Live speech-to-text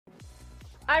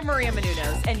I'm Maria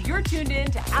Menounos, and you're tuned in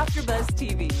to AfterBuzz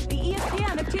TV, the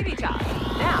ESPN of TV talk.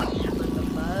 Now, let the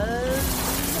buzz.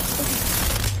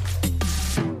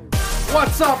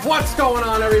 What's up? What's going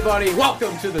on, everybody?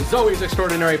 Welcome to the Zoe's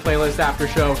Extraordinary Playlist After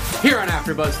Show here on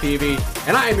AfterBuzz TV,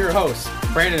 and I am your host,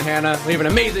 Brandon Hanna. We have an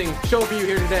amazing show for you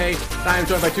here today, and I am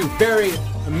joined by two very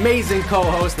amazing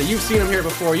co-hosts that you've seen them here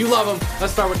before. You love them.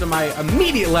 Let's start with my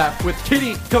immediate left with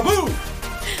Kitty Kaboo.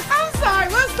 I'm sorry.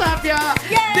 What's up, y'all?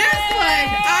 Yay! This one,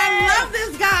 I love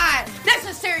this guy. This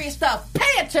is serious stuff.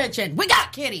 Pay attention. We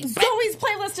got Kitty. Zoe's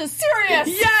playlist is serious.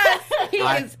 Yes, he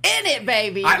is in it,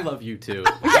 baby. I love you too.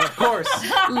 And of course,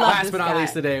 last this but not guy.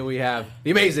 least today, we have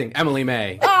the amazing Emily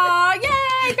May. Aw,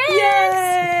 yay! Thanks!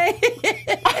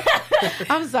 Yay!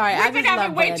 I'm sorry. I We've been just having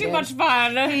love way Brandon. too much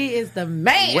fun. He is the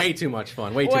man. Way too much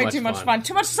fun. Way Way too much fun.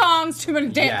 Too much songs. Too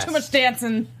much Yes. Too much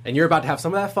dancing. And you're about to have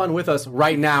some of that fun with us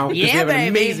right now. Because Yeah, we have an baby.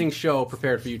 amazing show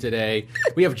prepared for you today.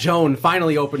 We have Joan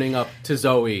finally opening up to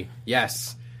Zoe.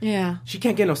 Yes. Yeah. She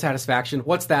can't get no satisfaction.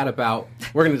 What's that about?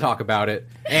 We're going to talk about it.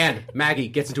 And Maggie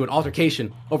gets into an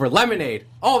altercation over lemonade.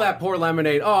 All that poor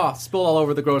lemonade. Oh, spilled all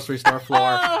over the grocery store floor.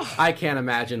 I can't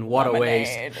imagine. What a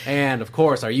waste. Lemonade. And, of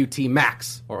course, are you Team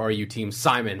Max or are you Team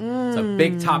Simon? It's a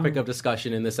big topic of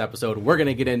discussion in this episode. We're going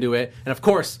to get into it. And, of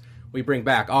course, we bring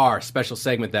back our special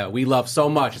segment that we love so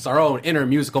much. It's our own inner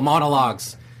musical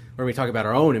monologues, where we talk about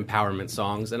our own empowerment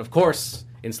songs. And, of course,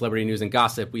 in celebrity news and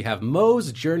gossip, we have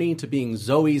Mo's journey to being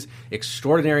Zoe's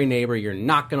extraordinary neighbor. You're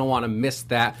not going to want to miss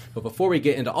that. But before we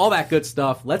get into all that good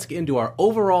stuff, let's get into our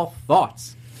overall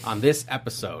thoughts on this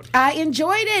episode. I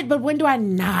enjoyed it, but when do I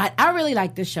not? I really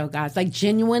like this show, guys. Like,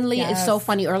 genuinely, Yes. it's so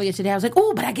funny. Earlier today, I was like,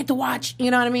 oh, but I get to watch. You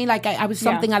know what I mean? Like, I was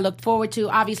something I looked forward to.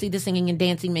 Obviously, the singing and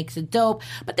dancing makes it dope,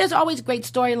 but there's always great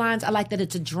storylines. I like that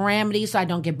it's a dramedy, so I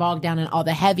don't get bogged down in all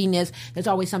the heaviness. There's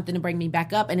always something to bring me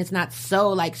back up, and it's not so,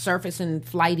 like, surface and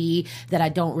flighty that I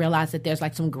don't realize that there's,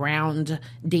 like, some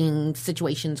grounding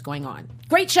situations going on.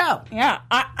 Great show. Yeah,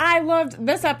 I loved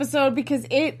this episode because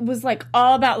it was like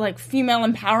all about like female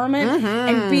empowerment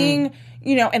and being,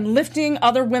 you know, and lifting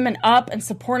other women up and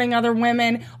supporting other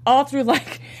women all through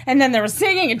like, and then there was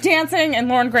singing and dancing and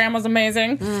Lauren Graham was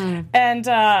amazing. And,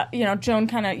 you know, Joan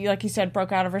kind of, like you said,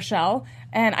 broke out of her shell.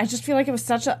 And I just feel like it was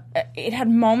it had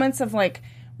moments of like,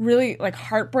 really like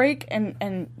heartbreak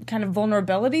and kind of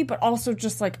vulnerability, but also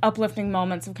just like uplifting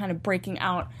moments of kind of breaking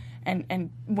out and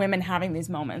women having these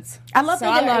moments. I love So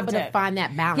that they're loved able to it. find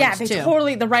that balance, Yeah,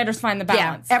 too. the writers find the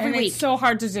balance. every and week. It's so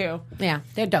hard to do. Yeah,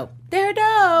 they're dope. They're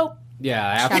dope. Yeah,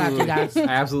 I Shout out to absolutely, you guys. I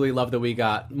absolutely love that we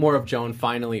got more of Joan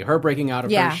finally, her breaking out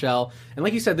of Yeah. her shell. And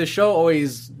like you said, this show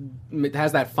always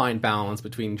has that fine balance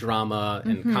between drama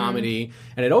and comedy,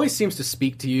 and it always seems to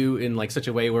speak to you in like such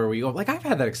a way where we go, like, I've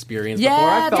had that experience before.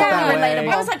 Yeah, I felt that totally way.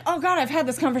 relatable. I was like, oh God, I've had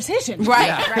this conversation. Right,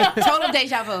 Yeah. right. Total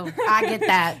deja vu. I get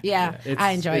that. Yeah,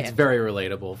 I enjoy It's it. very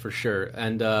relatable for sure.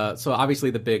 And so obviously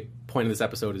the big point of this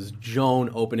episode is Joan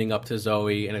opening up to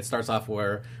Zoe, and it starts off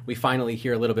where we finally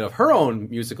hear a little bit of her own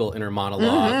musical inner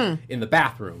monologue in the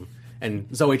bathroom.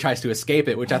 And Zoe tries to escape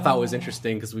it, which I thought was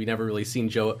interesting because we never really seen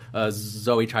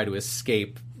Zoe try to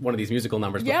escape one of these musical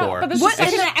numbers Yeah, before. but there's What?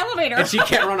 just in an elevator. And she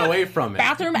can't run away from it.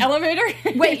 Bathroom elevator.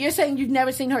 Wait, you're saying you've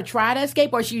never seen her try to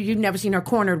escape, or you've never seen her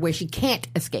cornered where she can't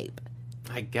escape?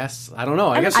 I guess. I don't know.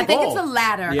 I guess I think both. it's the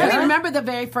latter. Yeah? I mean, remember the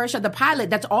very first show, the pilot,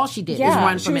 that's all she did is Yeah,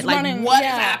 run she from was it. Like, running, what is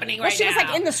yeah. happening right well, she was now?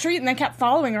 like in the street and they kept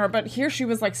following her, but here she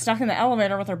was like stuck in the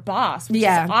elevator with her boss, which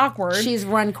Yeah, is awkward. She's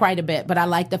run quite a bit, but I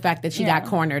like the fact that she got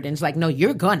cornered and it's like, no,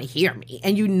 you're going to hear me,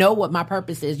 and you know what my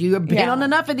purpose is. You've been on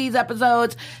enough of these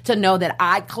episodes to know that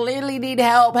I clearly need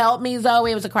help. Help me,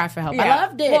 Zoe. It was a cry for help. I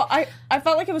loved it. Well, I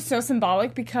felt like it was so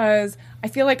symbolic because I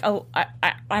feel like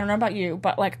I don't know about you,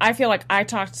 but like I feel like I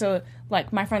talk to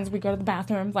like my friends. We go to the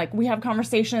bathroom, like we have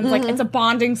conversations. Like it's a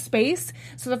bonding space.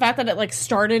 So the fact that it like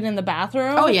started in the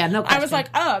bathroom, Oh, yeah, no I was question. like,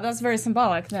 oh, that's very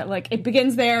symbolic. That like it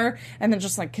begins there and then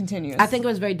just like continues. I think it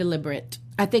was very deliberate.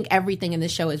 I think everything in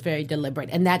this show is very deliberate,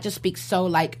 and that just speaks so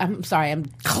like, I'm sorry, I'm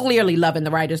clearly loving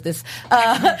the writers this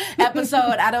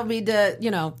episode. I don't mean to,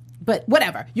 you know, but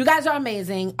whatever. You guys are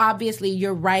amazing. Obviously,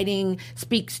 your writing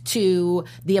speaks to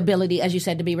the ability, as you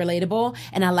said, to be relatable.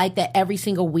 And I like that every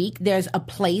single week there's a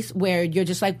place where you're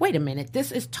just like, wait a minute,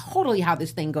 this is totally how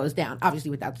this thing goes down. Obviously,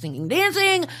 without singing,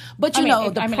 dancing, but you know,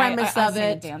 the premise I of sing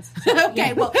it. and dance.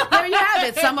 Okay, well, there you have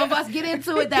it. Some of us get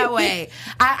into it that way.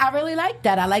 I really like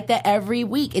that. I like that every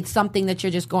week it's something that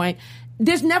you're just going,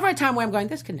 there's never a time where I'm going,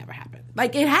 this could never happen.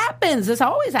 Like, it happens. This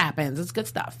always happens. It's good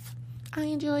stuff. I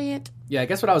enjoy it. Yeah, I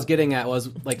guess what I was getting at was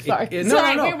like, Sorry.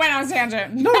 Sorry, we went on a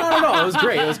tangent. No. It was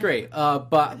great. It was great.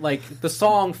 But like the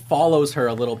song follows her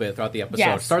a little bit throughout the episode.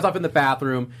 Yes. Starts off in the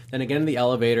bathroom, then again in the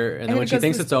elevator, and then when she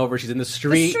thinks it's over, she's in the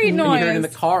street. street and you hear it in the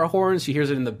noise. car horns. She hears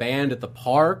it in the band at the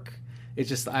park. It's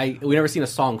just we never seen a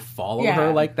song follow Yeah.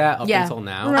 her like that up Yeah. until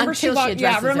now. Remember Until she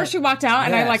addresses remember it. she walked out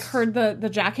and I like Yes. heard the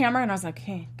jackhammer and I was like,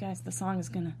 hey guys, the song is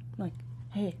gonna like,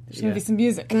 hey, there's gonna Yeah. be some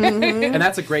music. And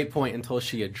that's a great point until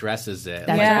she addresses it.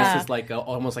 Like, Yeah. This is like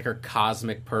almost like her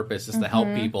cosmic purpose is to help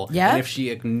people. Yep. And if she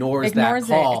ignores Ignores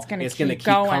that it, call, it's gonna it's going to keep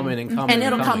keep going. coming and coming. And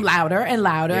it'll come coming. louder and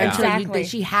louder Yeah. until Exactly.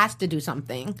 she has to do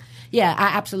something. Yeah,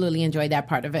 I absolutely enjoyed that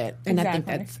part of it, and I think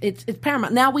Exactly. it's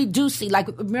paramount. Now we do see, like,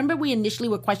 remember we initially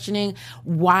were questioning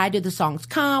why do the songs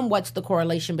come? What's the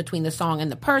correlation between the song and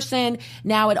the person?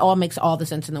 Now it all makes all the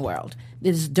sense in the world.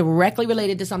 This is directly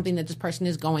related to something that this person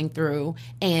is going through,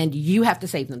 and you have to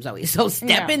save them, Zoe. So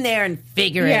step Yeah. in there and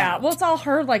figure it Yeah, out. well, it's all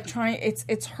her like trying.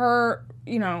 It's her,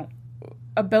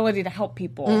 ability to help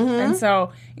people, and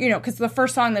so because the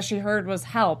first song that she heard was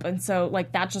 "Help," and so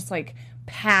like that just like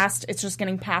passed. It's just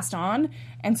getting passed on,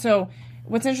 and so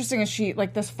what's interesting is she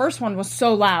like this first one was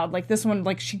so loud, like this one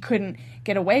like she couldn't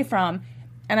get away from.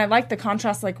 And I like the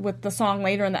contrast, like with the song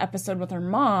later in the episode with her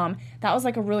mom. That was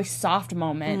like a really soft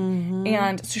moment,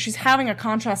 and so she's having a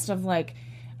contrast of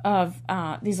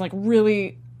these like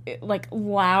really like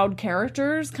loud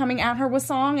characters coming at her with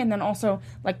song, and then also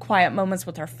like quiet moments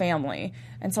with her family.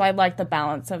 And so I like the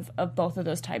balance of both of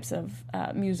those types of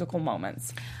musical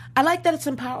moments. I like that it's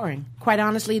empowering. Quite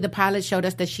honestly, the pilot showed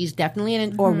us that she's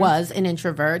definitely or was an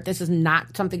introvert. This is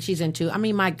not something she's into. I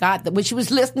mean, my God, what she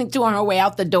was listening to on her way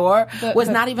out the door was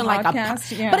the not even like a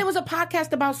podcast, yeah. but it was a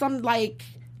podcast about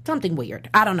something weird.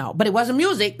 I don't know. But it wasn't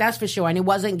music, that's for sure. And it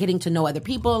wasn't getting to know other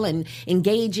people and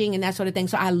engaging and that sort of thing.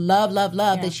 So I love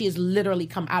that she has literally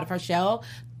come out of her shell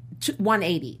to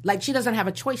 180. Like, she doesn't have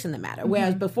a choice in the matter.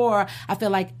 Whereas before, I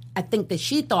think that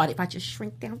she thought if I just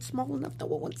shrink down small enough, no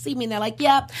one would see me. And they're like,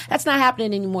 yeah, that's not happening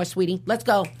anymore, sweetie. Let's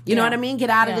go. You know what I mean? Get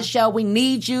out of the show. We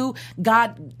need you.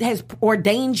 God has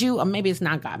ordained you. Or maybe it's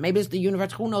not God. Maybe it's the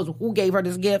universe. Who knows who gave her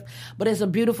this gift? But it's a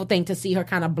beautiful thing to see her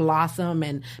kind of blossom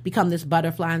and become this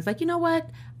butterfly. And it's like, you know what?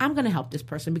 I'm going to help this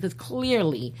person because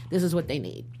clearly this is what they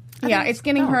need. It's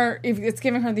giving her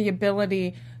the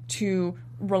ability to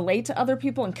relate to other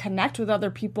people and connect with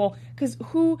other people, because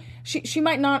she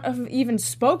might not have even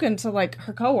spoken to like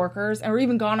her coworkers or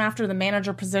even gone after the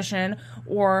manager position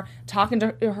or talking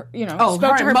to her, spoke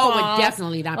her to her and Mo boss. would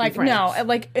definitely not be like friends. no,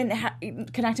 like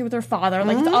connecting with her father.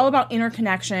 Like it's all about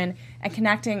interconnection and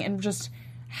connecting and just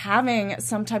having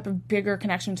some type of bigger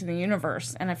connection to the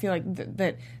universe. And I feel like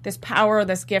that this power,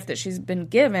 this gift that she's been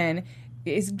given,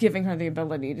 is giving her the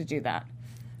ability to do that.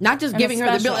 Not just giving her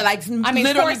the ability, like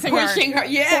literally pushing her.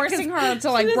 Yeah, forcing her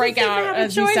to like break out,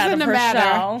 as you said, of her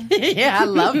shell. Yeah, I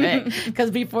love it. Because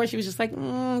before she was just like,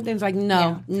 then it's like,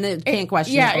 no, can't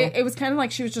question it. It was kind of like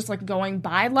she was just like going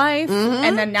by life,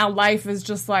 and then now life is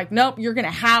just like, nope, you're gonna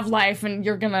have life and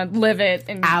you're gonna live it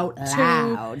and out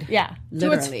loud.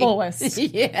 To its fullest.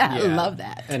 I love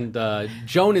that. And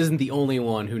Joan isn't the only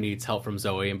one who needs help from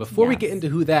Zoe. And before we get into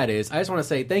who that is, I just want to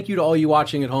say thank you to all you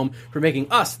watching at home for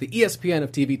making us the ESPN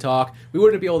of TV Talk. We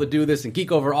wouldn't be able to do this and geek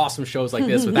over awesome shows like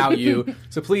this without you.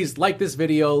 So please like this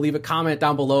video, leave a comment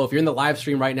down below. If you're in the live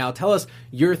stream right now, tell us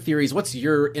your theories. What's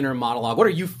your inner monologue? What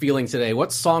are you feeling today?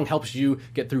 What song helps you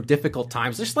get through difficult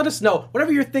times? Just let us know.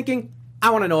 Whatever you're thinking, I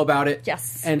want to know about it.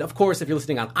 Yes. And of course, if you're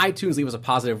listening on iTunes, leave us a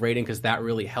positive rating because that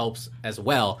really helps as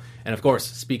well. And of course,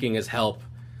 speaking as help,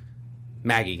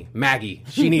 Maggie,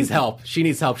 she needs help.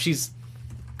 She's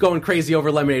going crazy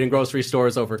over lemonade in grocery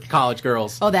stores over college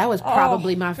girls. Oh, that was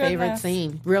probably my favorite goodness.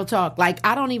 scene. Real talk. Like,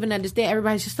 I don't even understand.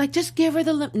 Everybody's just like, just give her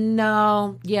the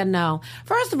no.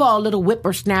 First of all, little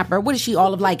whippersnapper. What is she,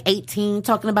 all of like 18,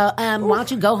 talking about, why don't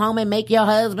you go home and make your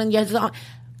husband your son?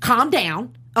 Calm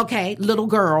down. Okay, little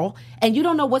girl, and you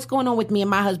don't know what's going on with me and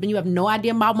my husband. You have no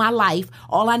idea about my life.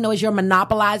 All I know is you're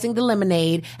monopolizing the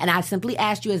lemonade, and I simply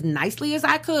asked you as nicely as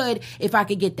I could if I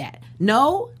could get that.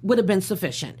 No would have been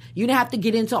sufficient. You didn't have to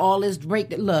get into all this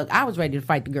break. Look, I was ready to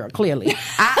fight the girl, clearly.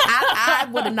 I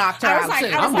would have knocked her out, too.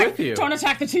 I'm with you. Don't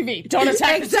attack the TV. Don't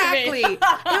attack exactly. the TV.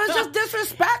 It was just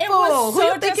disrespectful. It was Who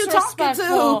so you think you're talking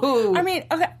disrespectful. to? I mean,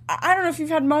 okay, I don't know if you've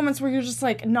had moments where you're just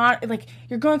like not like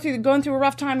you're going through a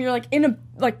rough time. You're like in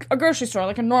a grocery store,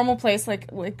 like a normal place, like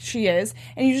she is,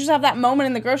 and you just have that moment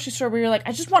in the grocery store where you're like,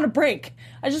 I just want a break.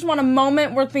 I just want a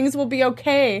moment where things will be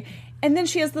okay. And then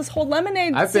she has this whole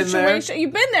lemonade situation.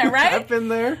 You've been there, right? I've been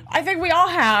there. I think we all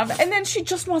have. And then she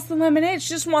just wants the lemonade. She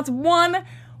just wants one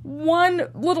one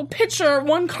little pitcher,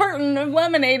 one carton of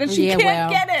lemonade, and she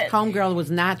can't get it. Homegirl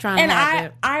was not trying and to have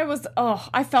it.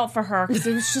 I felt for her because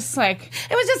it was just like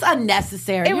it was just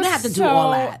unnecessary. You didn't have to do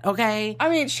all that, okay? I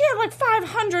mean, she had like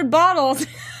 500 bottles,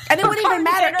 and it wouldn't even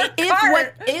matter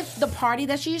if the party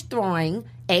that she's throwing,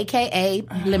 aka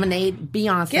Lemonade,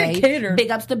 Beyonce,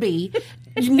 big ups to B,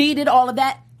 needed all of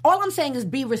that. All I'm saying is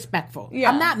be respectful. Yeah.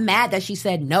 I'm not mad that she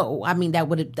said no. I mean, that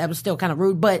was still kind of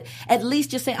rude, but at least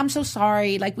just say, I'm so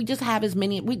sorry. Like, we just have as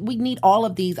many, we need all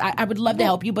of these. I would love to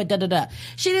help you, but da-da-da.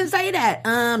 She didn't say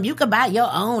that. You could buy your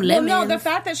own lemons. Well, no, the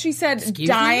fact that she said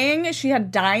dying, she had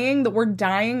dying, the word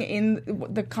dying in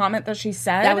the comment that she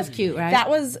said. That was cute, right? That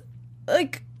was,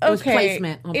 like, okay. It was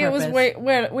placement on purpose. It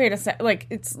was, wait a sec. Like,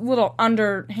 it's a little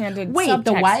underhanded Wait, subtext.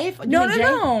 the wife?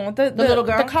 No. The little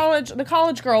girl? The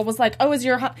college girl was like, oh, if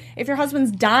your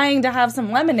husband's dying to have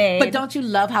some lemonade. But don't you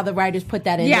love how the writers put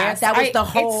that in there? That was the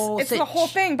whole... It's the whole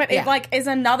thing, but it, like, is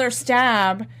another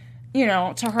stab... to her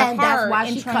heart. And that's why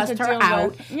she cussed her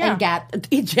out and got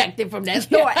ejected from that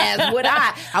store, as would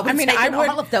I. I mean,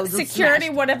 all of those. Security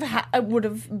would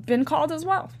have been called as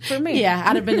well for me. Yeah,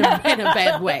 I'd have been in a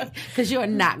bad way because you're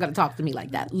not going to talk to me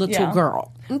like that, little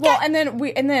girl. Okay. Well, and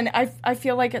then I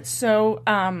feel like it's so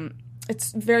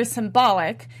it's very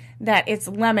symbolic that it's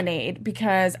lemonade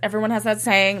because everyone has that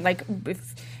saying like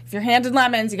if you're handed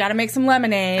lemons, you got to make some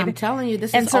lemonade. I'm telling you,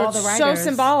 this and is so all the writers. It's so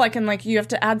symbolic, and like you have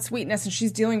to add sweetness, and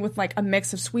she's dealing with like a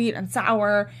mix of sweet and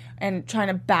sour, and trying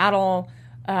to battle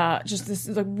just this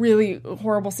like really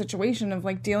horrible situation of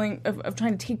like dealing of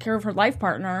trying to take care of her life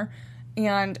partner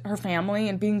and her family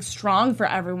and being strong for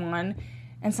everyone.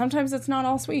 And sometimes it's not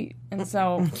all sweet, and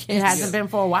so it hasn't been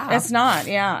for a while. It's not,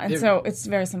 yeah, and so it's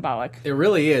very symbolic. It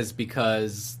really is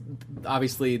because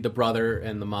obviously the brother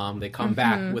and the mom they come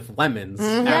back with lemons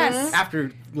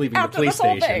after leaving the police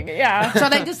station. Thing, yeah. So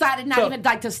they decided not even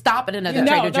like to stop at another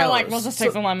Trader Joe's. They're like, we'll just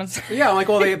take the lemons. Yeah, like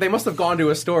they must have gone to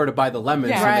a store to buy the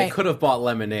lemons, so right. they could have bought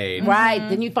lemonade. Right?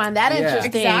 Then you find that interesting.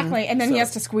 Exactly, and then he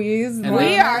has to squeeze.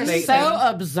 We are so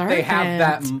observant. They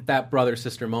have that brother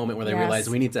sister moment where they realize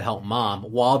we need to help mom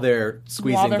while they're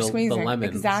squeezing the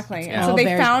lemons. Exactly, Yeah. and so they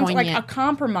found poignant. like a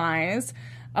compromise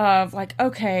of like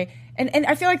okay, and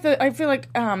I feel like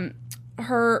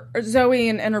her Zoe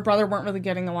and her brother weren't really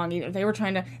getting along either. They were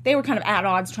kind of at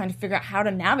odds trying to figure out how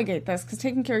to navigate this because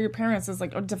taking care of your parents is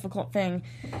like a difficult thing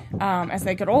as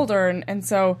they get older, and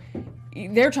so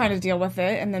they're trying to deal with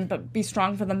it but be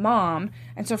strong for the mom,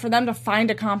 and so for them to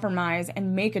find a compromise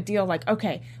and make a deal like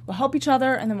okay, we'll help each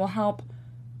other and then we'll help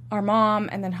our mom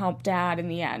and then help dad in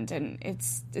the end, and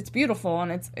it's beautiful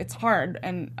and it's hard,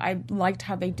 and I liked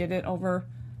how they did it over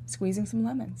squeezing some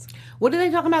lemons. What are they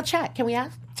talking about, chat? Can we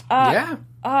ask? I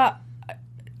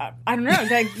don't know.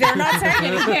 They're not saying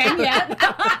anything yet.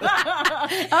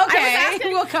 Okay,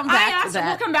 we'll come back to that.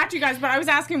 We'll come back to you guys, but I was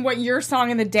asking what your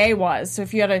song of the day was. So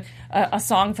if you had a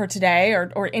song for today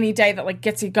or any day that like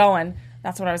gets you going,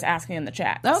 that's what I was asking in the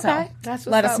chat. Okay, so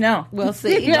let us know. We'll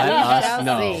see. Let us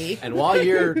know. And while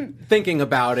you're thinking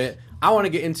about it, I want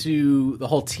to get into the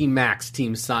whole Team Max,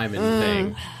 Team Simon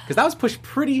thing. Because that was pushed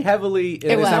pretty heavily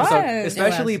in this episode,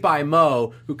 especially by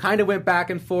Mo, who kind of went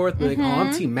back and forth. Like,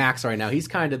 I'm Team Max right now. He's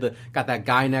kind of got that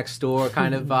guy next door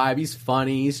kind of vibe. He's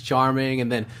funny, he's charming.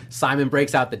 And then Simon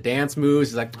breaks out the dance moves.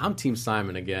 He's like, I'm Team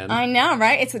Simon again. I know,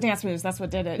 right? It's the dance moves. That's what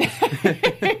did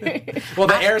it. Well,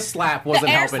 the air slap wasn't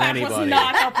helping anybody. The air slap was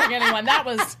not helping anyone. That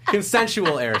was...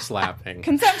 consensual air slapping.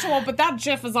 Consensual, but that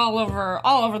GIF is all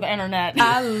over the internet.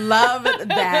 I love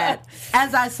that.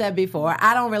 As I said before,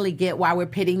 I don't really get why we're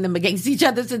pitting them against each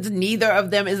other since neither of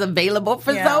them is available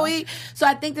for Zoe. So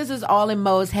I think this is all in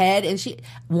Mo's head, and she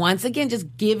once again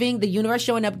just giving the universe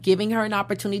showing up, giving her an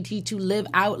opportunity to live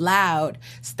out loud.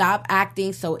 Stop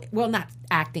acting not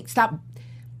acting. Stop.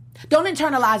 Don't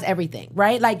internalize everything,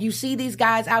 right? Like you see these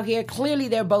guys out here, clearly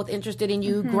they're both interested in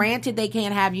you. Granted, they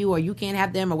can't have you or you can't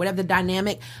have them or whatever the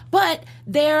dynamic, but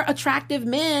they're attractive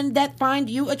men that find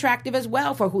you attractive as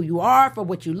well for who you are, for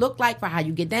what you look like, for how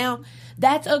you get down.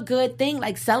 That's a good thing.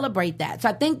 Like celebrate that. So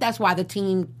I think that's why the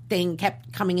team thing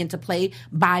kept coming into play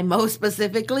by Mo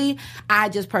specifically. I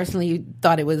just personally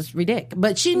thought it was ridiculous,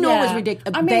 but she knew it was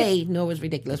ridiculous. They knew it was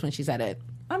ridiculous when she said it.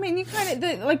 I mean, you kind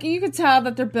of you could tell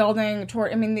that they're building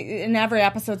toward. I mean, in every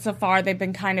episode so far, they've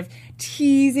been kind of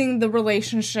teasing the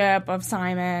relationship of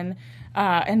Simon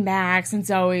and Max and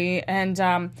Zoe, and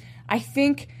I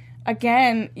think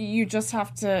you just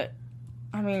have to.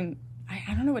 I mean,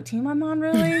 I don't know what team I'm on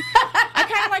really. I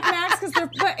kind like Max because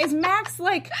but is Max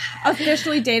like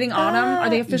officially dating Autumn? Are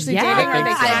they officially yeah, dating? Are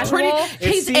they I think so. casual?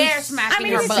 He's air smacking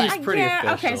her it butt. seems pretty official.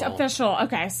 Okay, it's official.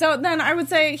 Okay, so then I would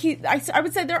say I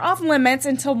would say they're off limits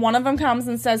until one of them comes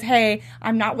and says, "Hey,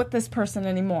 I'm not with this person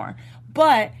anymore."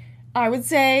 But I would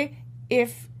say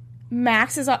if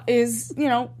Max is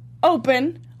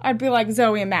open, I'd be like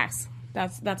Zoe and Max.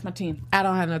 That's my team. I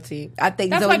don't have no team. I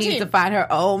think That's Zoe my needs team. to find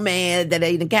her own man that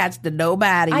ain't attached to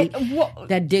nobody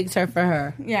that digs her for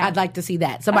her. Yeah. I'd like to see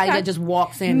that. Somebody Okay. that just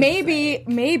walks in. Maybe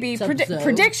up, Zoe?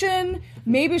 prediction.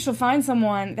 Maybe she'll find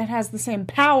someone that has the same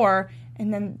power,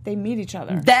 and then they meet each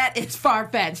other. That is far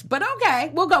fetched, but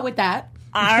okay, we'll go with that.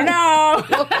 I don't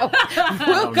know.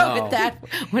 We'll go know. with that.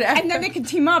 Whatever. And then they can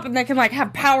team up, and they can like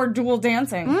have power dual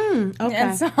dancing. Okay.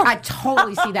 And so- I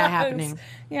totally see that happening.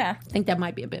 Yeah. I think that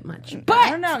might be a bit much. But I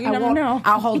don't know. You never won't- know.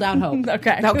 I'll hold out hope.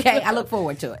 Okay. Okay. I look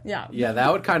forward to it. Yeah. Yeah, that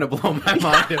would kind of blow my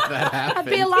mind if that happened.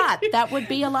 That'd be a lot. That would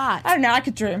be a lot. I don't know. I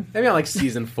could dream. Maybe on like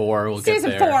season 4 we'll get there.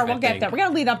 Season 4, I we'll get think. there. We're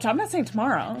gonna lead up to. I'm not saying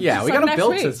tomorrow. Yeah, Just we like gotta next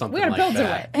build week. to something We gotta like build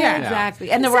that. to it. Yeah.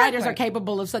 Exactly. And the Exactly. writers are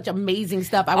capable of such amazing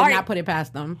stuff. I would All right. not put it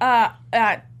past them.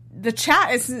 The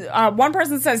chat is one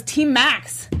person says Team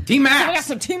Max. Team Max. So we got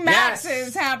some Team Yes.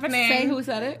 Maxes happening. Say who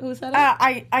said it? Who said it?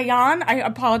 Ayan. I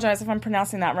apologize if I'm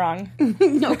pronouncing that wrong.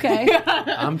 Okay.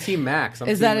 I'm Team Max. I'm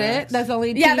Is Team that Max. it? That's the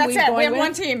only team Yeah, that's we're it. going We have with?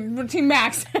 one team. We're Team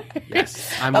Max.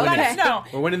 Yes, I'm Let winning. us know.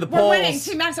 We're winning the We're polls. winning.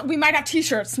 Team Max. We might have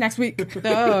T-shirts next week.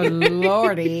 Oh,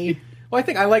 Lordy. Well, I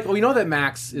think we know that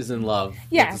Max is in love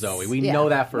Yes. with Zoe. We Yeah. know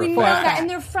that for We a know fact. that, and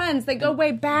they're friends. They go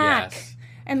way back. Yes.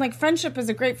 And like friendship is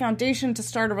a great foundation to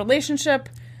start a relationship.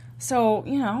 So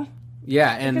Yeah, you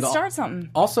and could start something.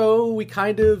 also we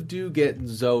kind of do get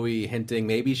Zoe hinting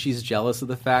maybe she's jealous of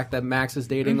the fact that Max is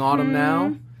dating Mm-hmm. Autumn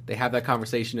now. They have that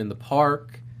conversation in the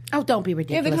park. Oh, don't be Yeah,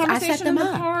 ridiculous. the I set conversation them in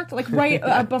the up. park, like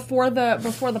right before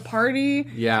the party.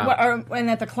 Yeah. And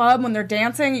at the club when they're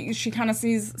dancing, she kind of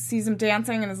sees him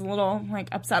dancing and is a little like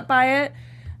upset by it.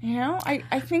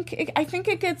 I think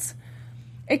it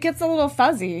gets a little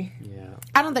fuzzy. Yeah.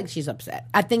 I don't think she's upset.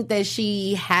 I think that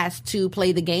she has to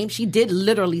play the game. She did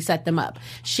literally set them up.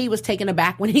 She was taken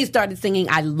aback when he started singing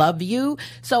 "I Love You."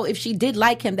 So if she did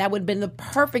like him, that would have been the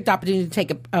perfect opportunity to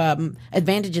take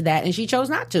advantage of that, and she chose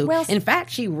not to. Well, in fact,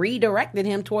 she redirected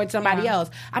him towards somebody else.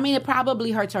 I mean, it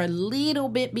probably hurts her a little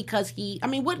bit because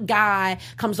what guy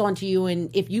comes on to you, and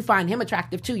if you find him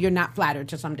attractive too, you're not flattered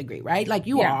to some degree, right? Like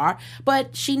you Yeah. are,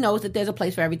 but she knows that there's a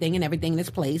place for everything and everything in its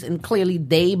place, and clearly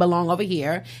they belong over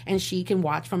here, and she can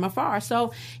watch from afar.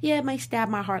 So yeah, it may stab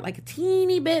my heart like a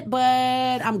teeny bit,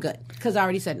 but I'm good because I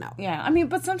already said no. Yeah,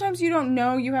 but sometimes you don't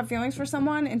know you have feelings for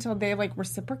someone until they like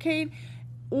reciprocate,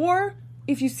 or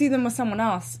if you see them with someone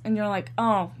else and you're like,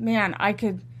 oh man, I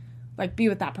could like be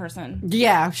with that person.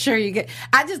 Yeah, sure you get.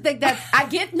 I just think that I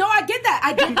get that.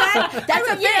 I get that. That's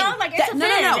a thing. It's a thing.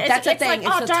 No. That's a thing. Like,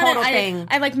 It's a darn total it, thing.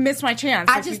 I like missed my chance.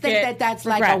 I Like, just you think get that's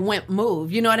like regret. a wimp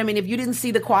move. You know what I mean? If you didn't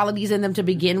see the qualities in them to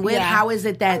begin with, Yeah. how is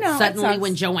it that I know, it suddenly sucks.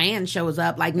 when Joanne shows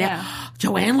up, like now, Yeah.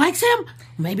 Joanne likes him?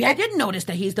 Maybe I didn't notice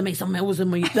that he's the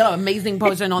amazing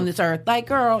person on this earth. Like,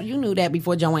 girl, you knew that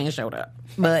before Joanne showed up.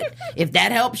 But if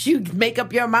that helps you make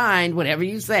up your mind, whatever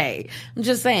you say, I'm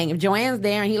just saying, if Joanne's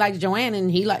there and he likes Joanne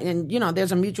and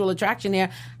there's a mutual attraction there,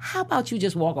 how about you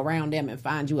just walk around them and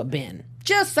find you a Ben?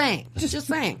 Just saying. Just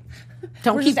saying.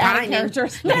 Don't We're keep just adding pining.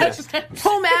 characters.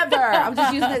 Whomever. I'm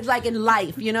just using it like in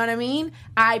life. You know what I mean?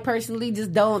 I personally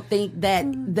just don't think that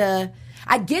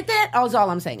I get that. That's all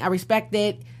I'm saying. I respect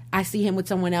it. I see him with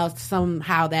someone else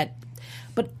somehow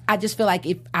but I just feel like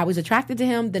if I was attracted to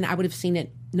him, then I would have seen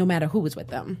it no matter who was with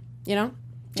them. You know?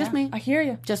 Just me. I hear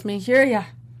you. Just me. Hear ya.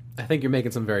 I think you're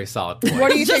making some very solid points.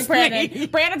 What do you think, Just me. Brandon?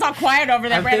 Brandon's all quiet over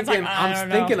there. I'm Brandon's thinking, like, I don't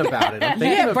know. thinking about it. I'm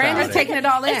thinking Yeah, about Brandon's it. taking it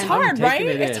all in. It's hard, taking right?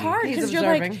 it It's in. hard He's because you're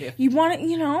like, observing. you want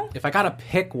it, If I gotta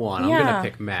pick one, I'm Yeah. gonna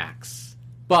pick Max.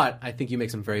 But I think you make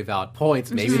some very valid points.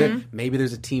 Maybe maybe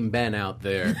there's a Team Ben out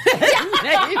there.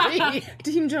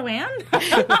 Team Joanne?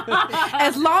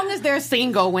 As long as they're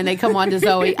single when they come on to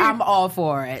Zoe, I'm all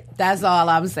for it. That's all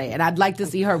I'm saying. I'd like to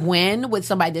see her win with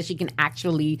somebody that she can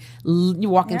actually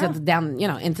walk into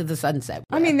into the sunset.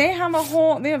 I mean, they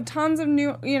have tons of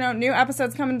new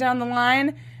episodes coming down the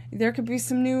line. There could be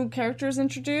some new characters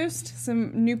introduced,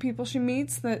 some new people she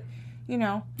meets that,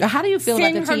 How do you feel about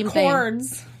sing the her team thing?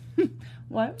 chords.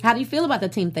 What? How do you feel about the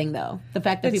team thing, though? The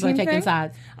fact that people are team taking thing?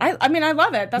 sides. I mean, I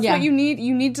love it. That's Yeah. what you need.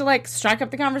 You need to like strike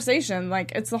up the conversation.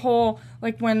 Like it's the whole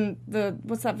when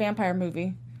what's that vampire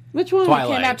movie? Which one?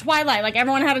 Twilight. Came out Twilight. Like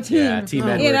everyone had a team. Yeah, Team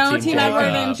Edward, You know, Team Team Edward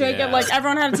and Jacob, Jacob. yeah. Like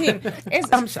everyone had a team.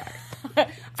 I'm sorry.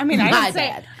 I mean, My I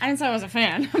bad. didn't say I was a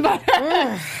fan, but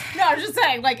no, I'm just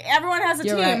saying, like, everyone has a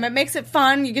You're team. right. It makes it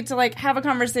fun. You get to like have a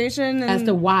conversation As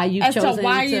to why you as chose to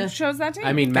why you chose that team.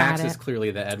 I mean, Got Max it. is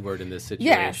clearly the Edward in this situation.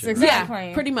 Yes, exactly.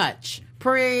 Yeah, pretty much.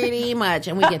 Pretty much.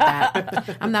 And we get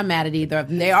that. I'm not mad at either of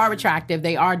them. They are attractive.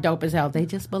 They are dope as hell. They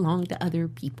just belong to other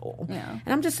people. Yeah.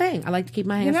 And I'm just saying, I like to keep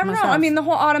my hands You to never know. myself. I mean, the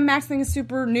whole Autumn Max thing is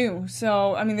super new.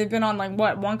 So, I mean, they've been on like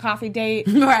one coffee date,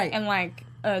 Right. And like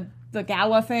the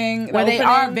gala thing, Where the they opening,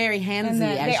 are very handsy, and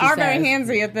then as they she are very says.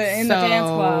 handsy in the So- dance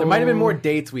club. There might have been more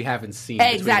dates we haven't seen.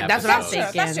 between Exactly, that's what I'm episodes.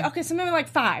 thinking. That's true. Okay, so maybe like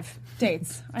 5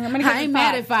 dates. I'm gonna give I it ain't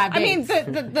mad at 5 I mean, dates.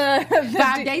 the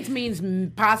 5 dates means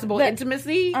possible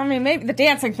intimacy. I mean, maybe the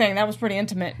dancing thing that was pretty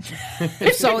intimate.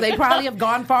 So they probably have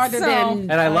gone farther So- than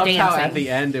And I loved dancing. how at the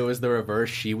end it was the reverse.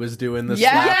 She was doing the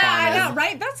Yeah. slap Yeah, on I him. know,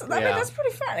 right? That's I mean, Yeah. that's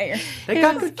pretty funny. They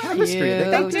got good chemistry. cute. They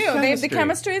They got do. good They have the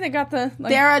chemistry. They got the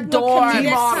like, They're little adorable. comedic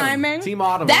Team Autumn. timing. Team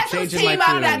Autumn. That's I'm what changing Team my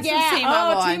Autumn- tune. that's- Yeah. Team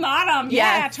I'm on. Team Autumn.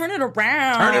 Yes. Yeah. Turn it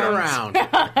around. Turn it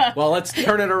around. Well, let's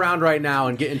turn it around right now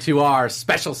and get into our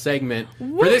special segment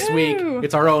for this week. Woohoo.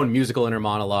 It's our own musical inner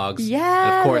monologues. Yeah,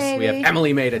 And of course, we baby. have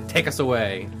Emily May to take us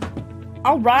away.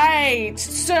 All right.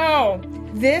 So,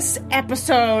 this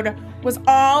episode was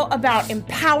all about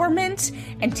empowerment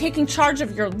and taking charge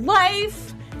of your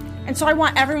life. And so I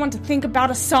want everyone to think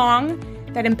about a song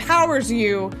that empowers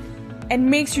you and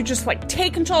makes you just like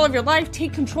take control of your life,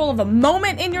 take control of a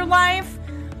moment in your life.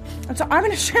 And so I'm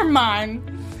going to share mine.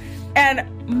 And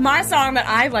my song that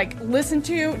I like listen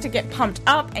to get pumped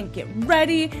up and get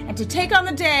ready and to take on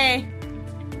the day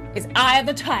is Eye of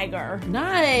the Tiger.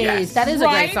 Nice. Yes. That is a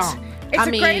Right? great song. It's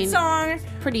a great song.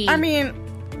 Pretty. I mean,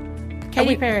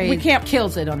 Katy Perry we can't-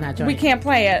 kills it on that joint. we can't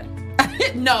play it.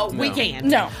 no, we No. can't.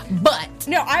 No. But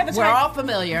No, Eye of the we're Tiger. all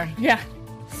familiar. Yeah.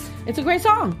 It's a great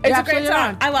song. It's You're a great absolutely song.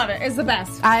 right. I love it. It's the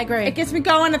best. I agree. It gets me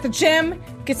going at the gym.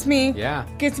 Gets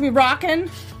me rocking.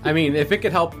 I mean, if it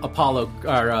could help Apollo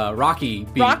or Rocky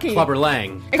beat Rocky. Clubber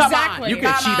Lang, Come Exactly. on. You can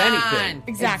Come achieve on. anything.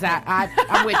 Exactly.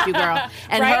 I'm with you, girl.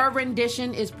 And Right? her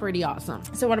rendition is pretty awesome.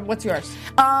 So what's yours?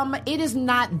 It is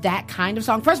not that kind of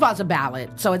song. First of all, it's a ballad,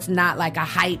 so it's not like a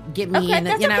hype, get me Okay, in it.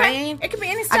 that's You know what I okay. mean? It could be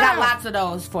any I got style. lots of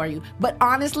those for you. But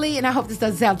honestly, and I hope this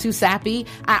doesn't sound too sappy,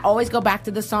 I always go back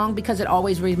to the song because it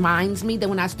always reminds me that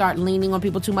when I start leaning on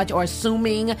people too much or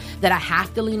assuming that I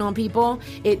have to lean on people,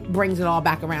 it brings it all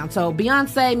back around. So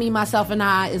Beyonce, Me, Myself, and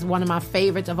I is one of my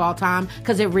favorites of all time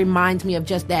because it reminds me of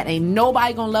just that. Ain't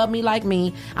nobody gonna love me like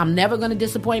me. I'm never gonna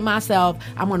disappoint myself.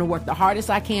 I'm gonna work the hardest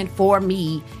I can for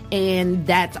me. And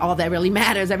that's all that really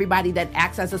matters. Everybody that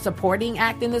acts as a supporting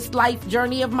act in this life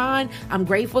journey of mine, I'm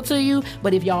grateful to you.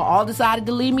 But if y'all all decided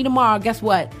to leave me tomorrow, guess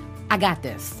what? I got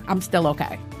this. I'm still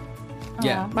okay.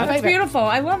 Yeah. My That's favorite. beautiful.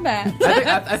 I love that.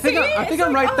 I think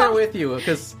I'm right there with you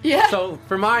because Yeah. So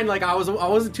for mine, like I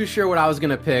wasn't too sure what I was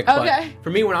gonna pick. Okay. But for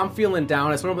me, when I'm feeling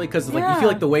down, it's normally because like you Yeah. feel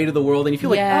like the weight of the world, and you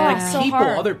feel like, Yeah. like Oh, so people,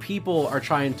 hard. other people are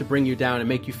trying to bring you down and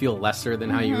make you feel lesser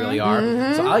than how you really are.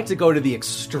 So I like to go to the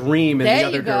extreme in There the you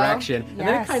other go. direction, and then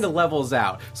it Yes. kind of levels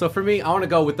out. So for me, I want to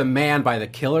go with The Man by The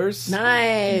Killers.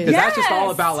 Nice. Because that's just all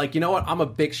Yes. about, like, you know what? I'm a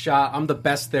big shot. I'm the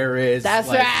best there is. That's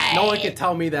Like, right. No one can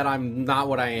tell me that I'm not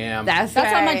what I am. That's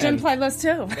That's on my right. gym playlist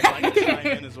too. If I can chime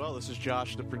in as well, this is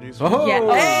Josh, the producer. Oh, Yeah. Josh.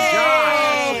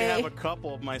 I actually have a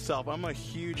couple of myself. I'm a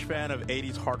huge fan of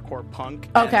 80s hardcore punk.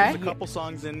 and Okay. There's a couple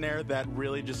songs in there that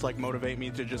really just like motivate me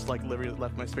to just like literally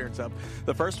lift my spirits up.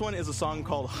 The first one is a song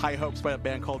called High Hopes by a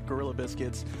band called Gorilla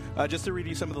Biscuits. Just to read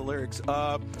you some of the lyrics.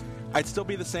 I'd still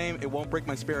be the same. It won't break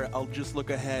my spirit. I'll just look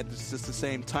ahead. It's just the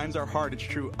same. Times are hard. It's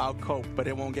true. I'll cope, but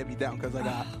it won't get me down because I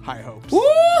got high hopes.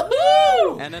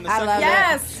 Woohoo! And then the I second love one, it.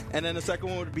 Yes. And then the second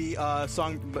one would be a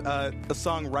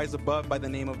song "Rise Above" by the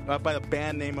name of by the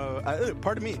band name of.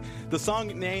 Pardon me. The song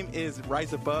name is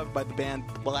 "Rise Above" by the band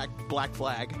Black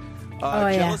Flag.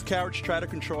 yeah. Jealous cowards try to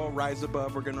control. Rise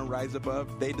above, we're gonna rise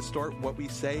above. They distort what we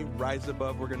say. Rise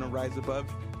above, we're gonna rise above.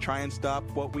 Try and stop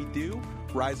what we do.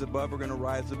 Rise above, we're gonna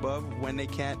rise above. When they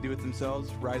can't do it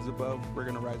themselves, rise above, we're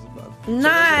gonna rise above.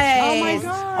 Nice. Oh my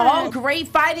God. All great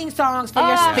fighting songs for your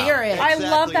Ah. spirit. I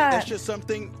love that. It's just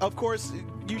something, of course,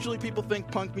 usually people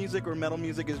think punk music or metal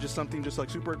music is just something just like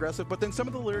super aggressive, but then some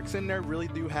of the lyrics in there really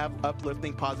do have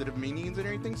uplifting, positive meanings and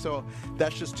everything. So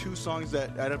that's just two songs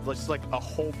that out of just like a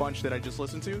whole bunch that I just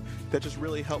listened to that just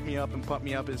really help me up and pump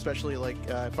me up, especially like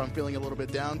if I'm feeling a little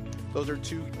bit down. Those are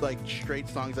two like straight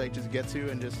songs I just get to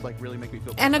and just like really make me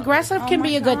feel And pumped up. aggressive can Oh be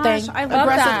my a good gosh, thing. I love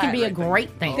Aggressive that. can be a great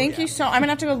thing. Thank you so. I'm gonna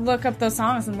have to go look up those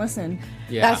songs and listen.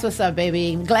 Yeah. That's what's up,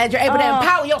 baby. Glad you're able to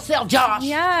empower yourself, Josh.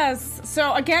 Yes.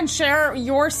 So again, share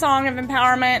your song of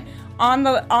empowerment on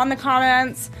the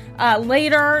comments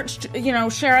later.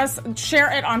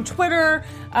 Share it on Twitter,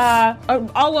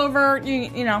 all over.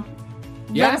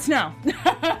 Let us know.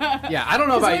 Yeah, I don't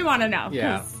know about we want to know.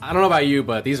 Yeah, I don't know about you,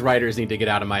 but these writers need to get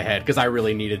out of my head because I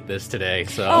really needed this today.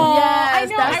 So I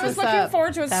know. that's I was what's looking up.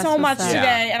 forward to it That's so much what's up.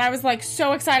 today, and I was like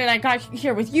so excited. I got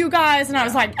here with you guys, and I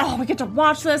was like, oh, we get to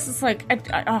watch this. It's like,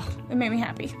 it made me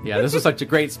happy. yeah, this was such a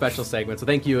great special segment. So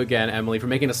thank you again, Emily, for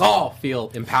making us all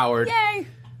feel empowered. Yay!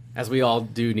 As we all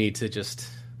do need to just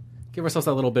give ourselves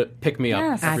a little bit pick me up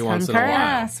Yes. every I once in a concur. while.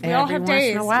 Yes, we all Every have once in a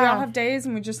days. We while. all have days,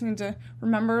 and we just need to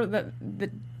remember that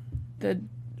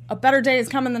a better day is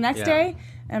coming the next Yeah. day,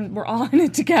 and we're all in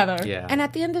it together. Yeah. And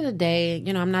at the end of the day,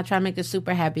 I'm not trying to make this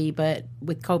super heavy, but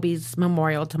with Kobe's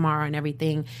memorial tomorrow and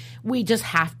everything, we just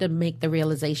have to make the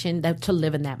realization that to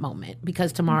live in that moment,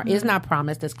 because tomorrow is not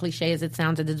promised. As cliche as it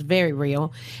sounds, it is very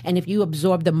real. And if you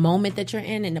absorb the moment that you're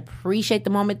in and appreciate the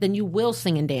moment, then you will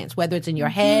sing and dance, whether it's in your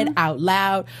head, out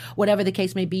loud, whatever the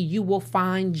case may be. You will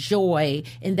find joy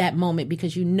in that moment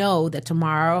because you know that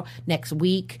tomorrow, next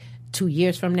week, 2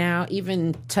 years from now,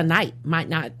 even tonight might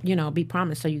not, be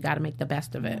promised. So you got to make the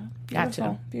best of it. Got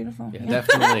to. Beautiful. Yeah,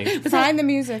 definitely. Find the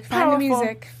music. Find the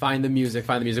music. Find the music.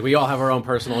 Find the music. We all have our own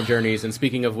personal journeys. And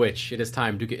speaking of which, it is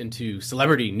time to get into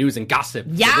celebrity news and gossip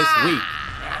for this week.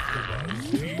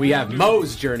 We have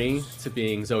Mo's journey to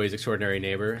being Zoe's extraordinary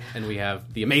neighbor, and we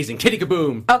have the amazing Kitty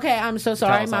Kaboom. Okay, I'm so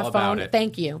sorry. us My all about phone. it.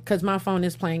 Thank you, because my phone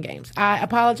is playing games. I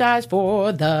apologize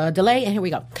for the delay, and here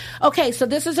we go. Okay, so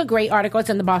this is a great article. It's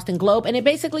in the Boston Globe, and it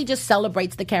basically just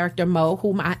celebrates the character Mo,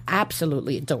 whom I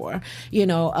absolutely adore.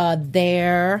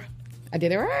 There. I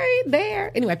did it right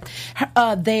there. Anyway,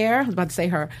 I was about to say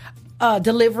her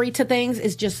delivery to things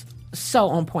is just so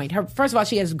on point. First of all,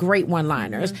 she has great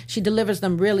one-liners. She delivers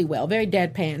them really well. Very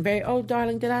deadpan. Very, oh,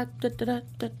 darling,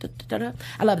 da-da-da-da-da-da-da.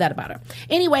 I love that about her.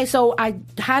 Anyway, so I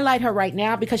highlight her right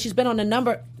now because she's been on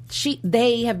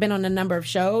they have been on a number of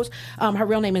shows. Her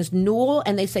real name is Newell,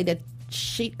 and they say that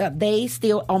they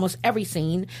steal almost every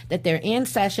scene that they're in,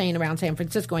 sashaying around San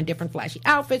Francisco in different flashy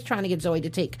outfits, trying to get Zoe to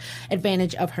take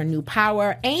advantage of her new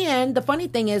power. And the funny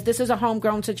thing is, this is a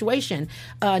homegrown situation.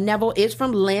 Neville is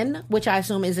from Lynn, which I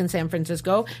assume is in San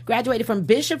Francisco, graduated from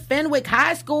Bishop Fenwick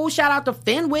High School. Shout out to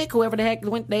Fenwick, whoever the heck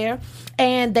went there.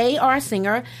 And they are a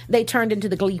singer. They turned into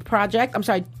the Glee Project.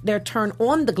 Their turn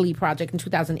on the Glee Project in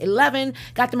 2011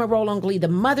 got them a role on Glee The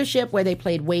Mothership, where they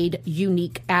played Wade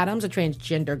Unique Adams, a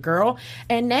transgender girl.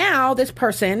 And now this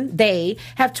person, they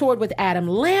have toured with Adam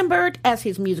Lambert as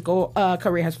his musical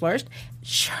career has flourished.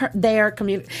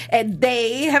 And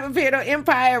they have appeared on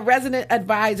Empire, Resident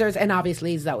Advisors, and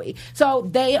obviously Zoe. So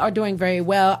they are doing very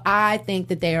well. I think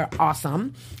that they are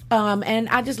awesome. And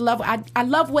I just love, I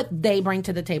love what they bring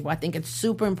to the table. I think it's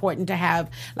super important to have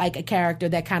like a character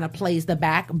that kind of plays the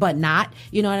back, but not,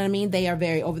 you know what I mean? They are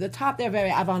very over the top. They're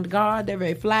very avant-garde. They're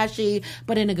very flashy,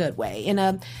 but in a good way.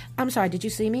 I'm sorry, did you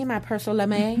see me in my personal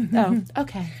lame? Oh,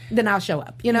 okay. Then I'll show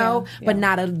up, but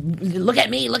not a look at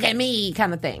me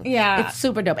kind of thing. Yeah. It's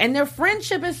super dope. And their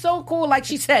friendship is so cool. Like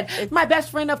she said, my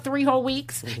best friend of 3 whole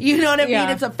weeks. You know what I mean?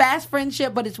 Yeah. It's a fast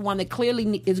friendship, but it's one that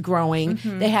clearly is growing.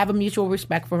 They have a mutual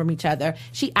respect for each other.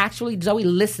 Zoe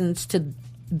listens to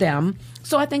them.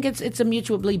 So I think it's a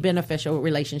mutually beneficial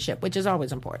relationship, which is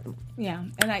always important. Yeah.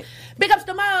 And Big ups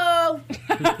to Mo!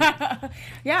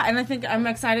 yeah, and I think I'm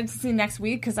excited to see next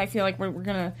week because I feel like we're going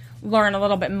to learn a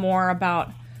little bit more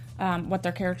about what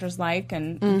their character's like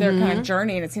and their kind of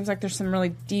journey. And it seems like there's some really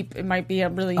deep, it might be a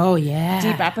really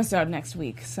deep episode next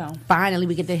week. So finally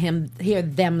we get to hear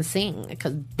them sing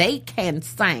because they can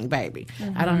sing, baby.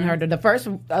 I don't heard the first,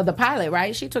 the pilot,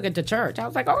 right? She took it to church. I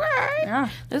was like, okay,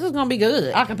 this is going to be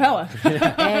good. acapella.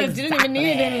 Didn't even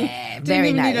need any.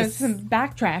 Very nice. Need some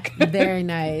backtrack. Very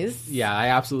nice. Yeah, I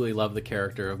absolutely love the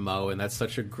character of Mo, and that's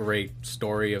such a great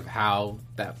story of how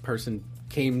that person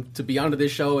came to be onto this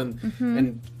show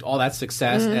and all that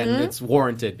success, and it's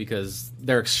warranted because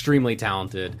they're extremely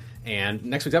talented. And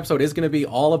next week's episode is going to be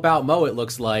all about Mo, it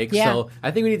looks like. Yeah. So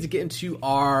I think we need to get into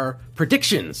our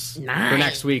predictions for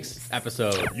next week's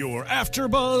episode. Your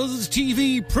AfterBuzz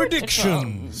TV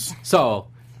predictions. So,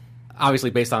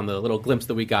 obviously, based on the little glimpse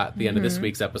that we got at the end of this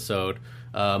week's episode,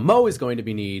 Mo is going to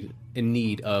be in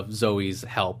need of Zoe's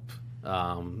help.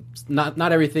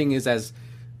 Not everything is as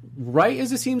right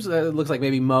as it seems. It looks like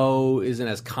maybe Mo isn't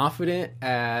as confident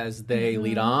as they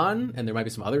lead on, and there might be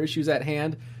some other issues at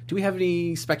hand. Do we have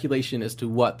any speculation as to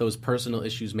what those personal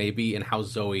issues may be and how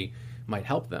Zoe might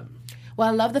help them? Well,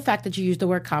 I love the fact that you use the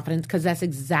word confidence because that's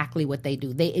exactly what they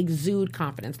do. They exude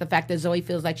confidence. The fact that Zoe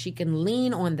feels like she can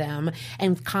lean on them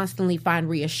and constantly find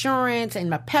reassurance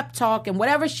and a pep talk and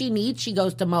whatever she needs, she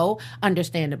goes to Mo,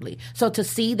 understandably. So to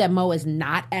see that Mo is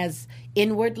not as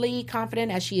inwardly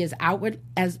confident as she is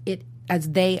as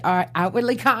they are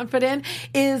outwardly confident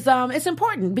is it's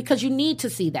important because you need to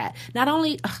see that. Not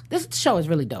only this show is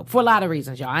really dope for a lot of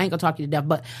reasons, y'all. I ain't gonna talk you to death,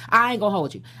 but I ain't gonna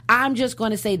hold you. I'm just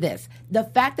gonna say this: the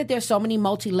fact that there's so many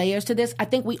multi-layers to this, I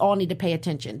think we all need to pay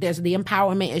attention. There's the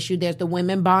empowerment issue, there's the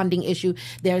women bonding issue,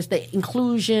 there's the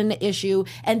inclusion issue,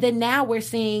 and then now we're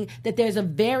seeing that there's a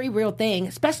very real thing,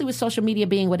 especially with social media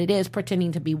being what it is,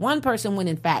 pretending to be one person when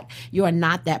in fact you are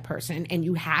not that person, and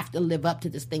you have to live up to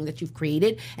this thing that you've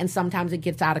created, and sometimes it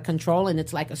gets out of control and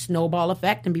it's like a snowball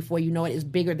effect, and before you know it, it's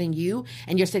bigger than you,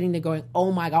 and you're sitting there going,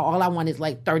 oh my God, all I want is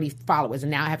like 30 followers and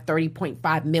now I have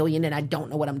 30.5 million and I don't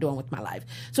know what I'm doing with my life.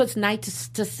 So it's nice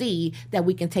to see that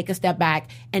we can take a step back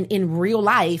and in real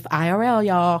life, IRL,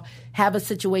 y'all, have a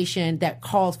situation that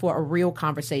calls for a real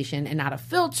conversation and not a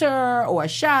filter or a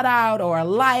shout out or a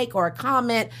like or a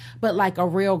comment, but like a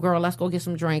real girl, let's go get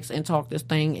some drinks and talk this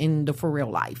thing in the for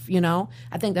real life, you know?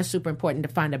 I think that's super important to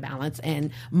find a balance,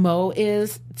 and Mo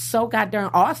is so goddamn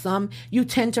awesome. You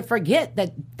tend to forget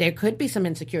that there could be some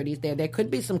insecurities there. There could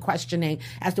be some questioning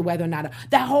as to whether or not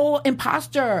that whole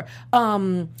imposter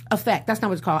effect, that's not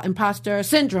what it's called, imposter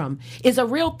syndrome, is a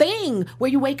real thing where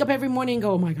you wake up every morning and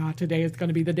go, oh my God, today is going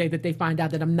to be the day that they find out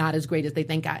that I'm not as great as they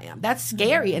think I am. That's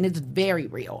scary and it's very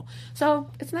real. So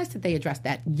it's nice that they address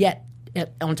that, yet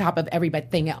on top of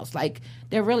everything else. Like,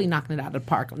 they're really knocking it out of the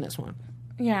park on this one.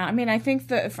 Yeah, I mean, I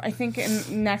think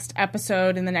in next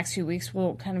episode, in the next few weeks,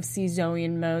 we'll kind of see Zoe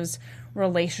and Mo's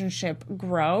relationship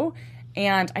grow,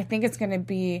 and I think it's going to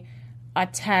be a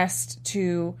test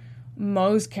to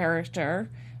Mo's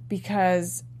character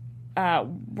because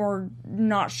we're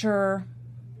not sure,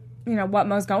 what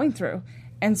Mo's going through,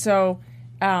 and so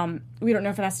we don't know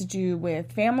if it has to do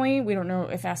with family. We don't know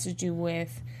if it has to do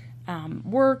with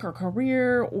work or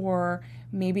career, or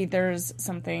maybe there's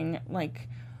something like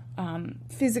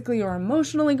physically or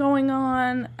emotionally going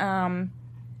on. I'm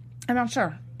not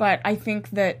sure, but I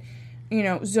think that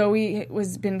Zoe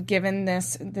was been given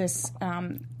this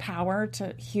power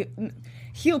to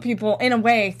heal people in a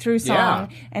way through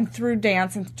song and through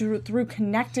dance and through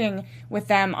connecting with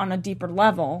them on a deeper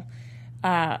level.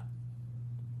 And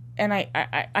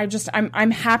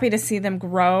I'm happy to see them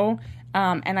grow,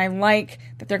 and I like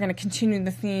that they're going to continue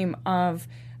the theme of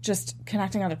just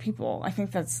connecting other people. I think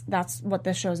that's what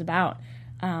this show's about,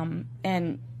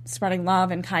 and spreading love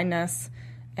and kindness.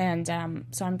 And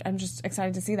so I'm just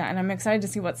excited to see that, and I'm excited to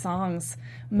see what songs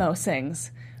Mo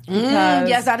sings.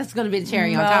 Yes, that is going to be the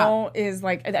cherry on top. Mo is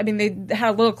like, I mean, they had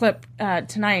a little clip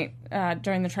tonight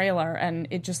during the trailer, and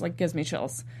it just like gives me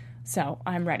chills. So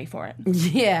I'm ready for it.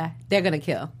 Yeah, they're going to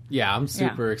kill. Yeah, I'm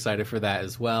super excited for that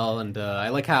as well. And I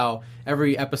like how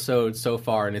every episode so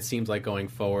far, and it seems like going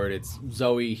forward, it's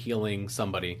Zoe healing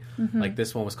somebody. Mm-hmm. Like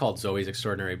this one was called Zoe's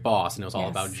Extraordinary Boss, and it was all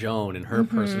about Joan and her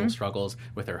personal struggles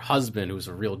with her husband, who's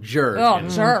a real jerk.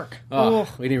 Jerk.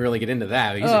 We didn't really get into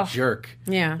that. He's a jerk.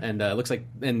 Yeah. And it looks like,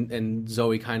 and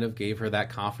Zoe kind of gave her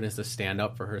that confidence to stand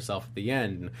up for herself at the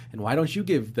end. And why don't you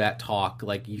give that talk?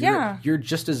 Like, you're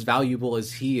just as valuable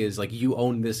as he is. Like, you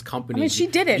own this company. I mean, she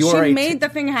did it. She made the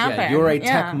thing happen. Yeah, you're a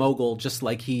tech mogul just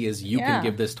like he is. You can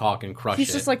give this talk and crush it.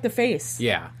 He's just like the face.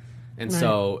 Yeah. And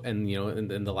so, and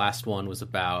and the last one was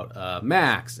about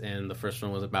Max, and the first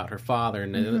one was about her father,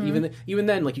 and even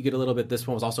then, like you get a little bit. This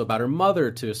one was also about her mother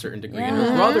to a certain degree, and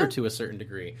her brother to a certain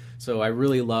degree. So I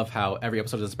really love how every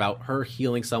episode is about her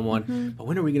healing someone. But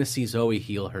when are we going to see Zoe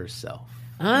heal herself?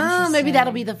 Oh, maybe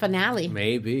that'll be the finale.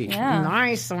 Maybe. Yeah.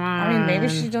 Nice one. I mean, maybe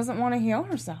she doesn't want to heal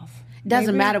herself.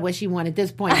 Doesn't matter what she wants at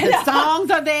this point. The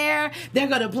songs are there. They're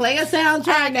going to play a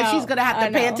soundtrack, and she's going to have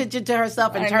to pay attention to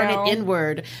herself and turn it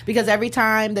inward. Because every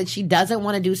time that she doesn't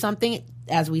want to do something,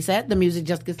 as we said, the music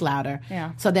just gets louder.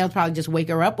 Yeah. So they'll probably just wake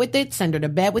her up with it, send her to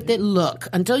bed with it. Look,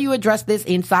 until you address this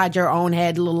inside your own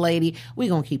head, little lady, we're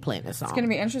going to keep playing this song. It's going to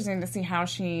be interesting to see how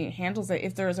she handles it.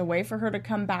 If there is a way for her to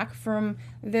come back from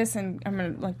this and I'm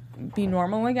going to like be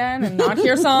normal again and not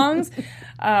hear songs,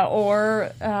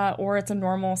 or it's a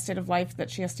normal state of life that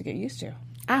she has to get used to.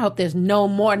 I hope there's no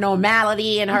more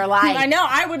normality in her life. I know.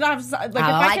 I would have, if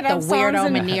I could have songs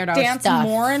and dance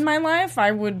more in my life,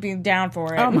 I would be down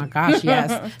for it. Oh my gosh,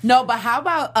 yes. No, but how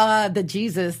about the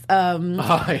Jesus?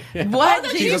 What? The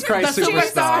Jesus Christ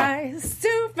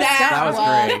Superstar. That was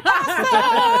great.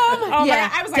 Awesome. Oh Yeah,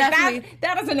 my, I was definitely. like,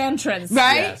 that is an entrance.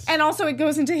 Right? Yes. And also it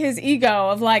goes into his ego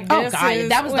of like, this Oh God, is,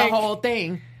 that was like, the whole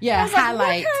thing. Yeah, I was like,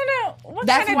 highlight. what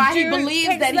That's kind of why he dude believes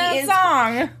picks that he is.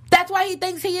 song? That's why he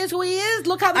thinks he is who he is.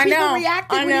 Look how the people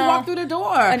reacted when he walked through the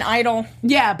door. An idol.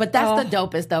 Yeah, but that's the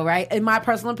dopest though, right? In my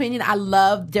personal opinion, I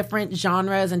love different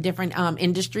genres and different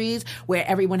industries where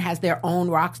everyone has their own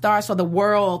rock star. So the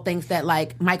world thinks that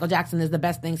like Michael Jackson is the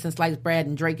best thing since sliced bread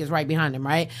and Drake is right behind him,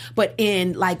 right? But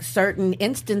in like certain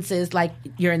instances, like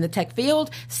you're in the tech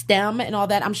field, STEM and all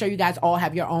that, I'm sure you guys all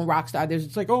have your own rock star. There's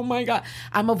it's like, oh my God,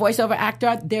 I'm a voiceover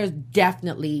actor. There's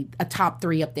definitely a top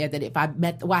 3 up there that if I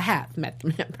met, well, I have met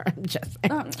them. I'm just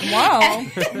saying. Wow.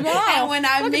 And when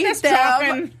I Look at meet this them,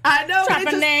 dropping- I know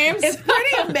dropping names. It's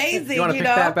pretty amazing. You wanna pick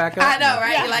that back up? I know,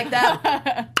 right? You like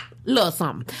that? Little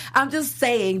something. I'm just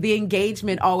saying the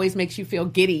engagement always makes you feel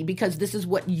giddy because this is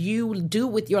what you do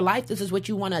with your life. This is what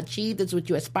you want to achieve. This is what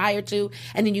you aspire to.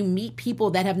 And then you meet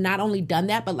people that have not only done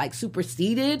that, but like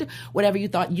superseded whatever you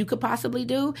thought you could possibly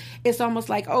do. It's almost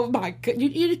like, oh my God.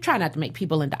 You try not to make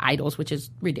people into idols, which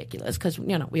is ridiculous because,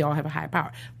 you know, we all have a higher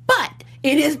power. But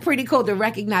it is pretty cool to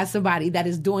recognize somebody that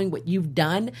is doing what you've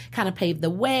done, kind of paved the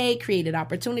way, created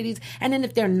opportunities. And then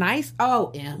if they're nice,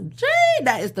 OMG,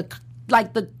 that is the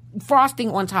frosting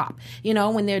on top. You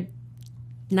know, when they're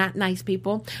not nice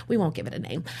people, we won't give it a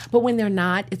name, but when they're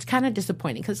not, it's kind of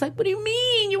disappointing because like, what do you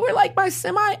mean? You were like my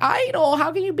semi-idol.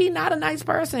 How can you be not a nice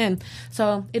person?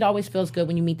 So it always feels good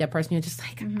when you meet that person. You're just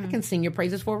like, I can sing your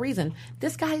praises for a reason.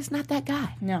 This guy is not that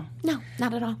guy. No,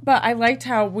 not at all. But I liked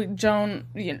how Joan,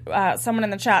 someone in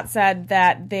the chat said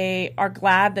that they are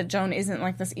glad that Joan isn't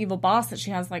like this evil boss, that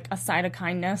she has like a side of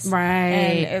kindness. Right.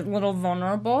 And a little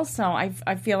vulnerable. So I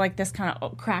feel like this kind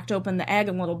of cracked open the egg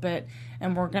a little bit,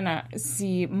 and we're going to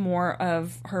see more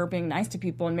of her being nice to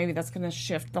people, and maybe that's going to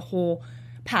shift the whole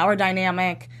power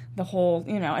dynamic, the whole,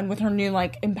 you know, and with her new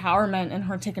like empowerment and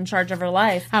her taking charge of her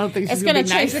life. I don't think she's it's gonna going be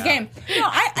to change nice. the game. No,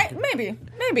 I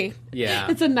maybe. Yeah.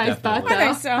 It's a nice thought, though. definitely. I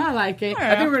think so. I like it.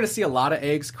 I think we're going to see a lot of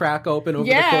eggs crack open over the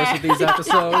Yeah. course of these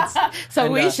episodes. So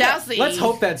And, we shall see. Let's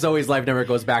hope that Zoe's life never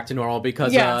goes back to normal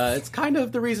because Yes. it's kind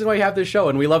of the reason why you have this show,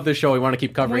 and we love this show. We want to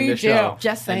keep covering We this do. show.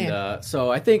 Just saying. And,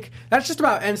 so I think that just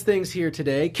about ends things here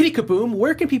today. Kitty Kaboom,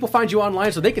 where can people find you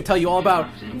online so they can tell you all about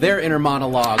their inner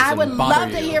monologues? I and would bother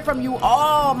love to you? hear from you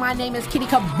all. My name is Kitty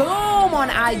Kaboom on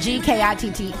IG,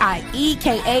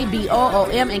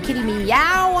 KITTIEKABOOM, and Kitty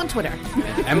Meow on Twitter.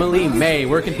 Emily May,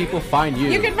 where can people find you?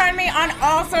 You can find me on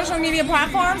all social media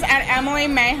platforms at Emily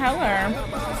May Heller.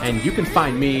 And you can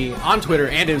find me on Twitter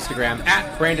and Instagram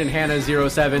at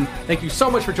BrandonHannah07. Thank you so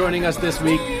much for joining us this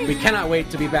week. We cannot wait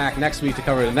to be back next week to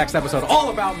cover the next episode all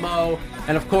about Mo.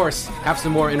 And of course, have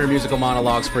some more inner musical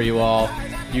monologues for you all.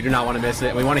 You do not want to miss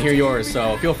it. We want to hear yours,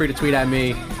 so feel free to tweet at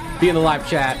me, be in the live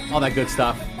chat, all that good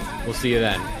stuff. We'll see you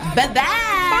then.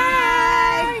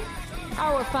 Bye-bye.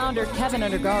 Our founder, Kevin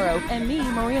Undergaro, and me,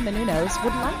 Maria Menounos,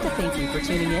 would like to thank you for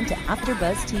tuning in to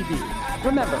AfterBuzz TV.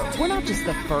 Remember, we're not just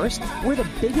the first, we're the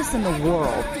biggest in the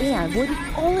world, and we're the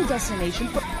only destination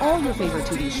for all your favorite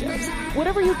TV shows.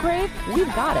 Whatever you crave,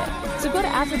 we've got it. So go to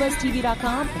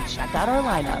AfterBuzzTV.com and check out our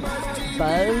lineup.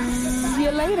 Buzz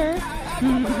you later.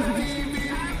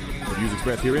 The views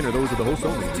expressed herein are those of the host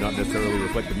only and do not necessarily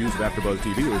reflect the views of AfterBuzz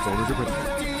TV or its owners or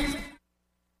principals.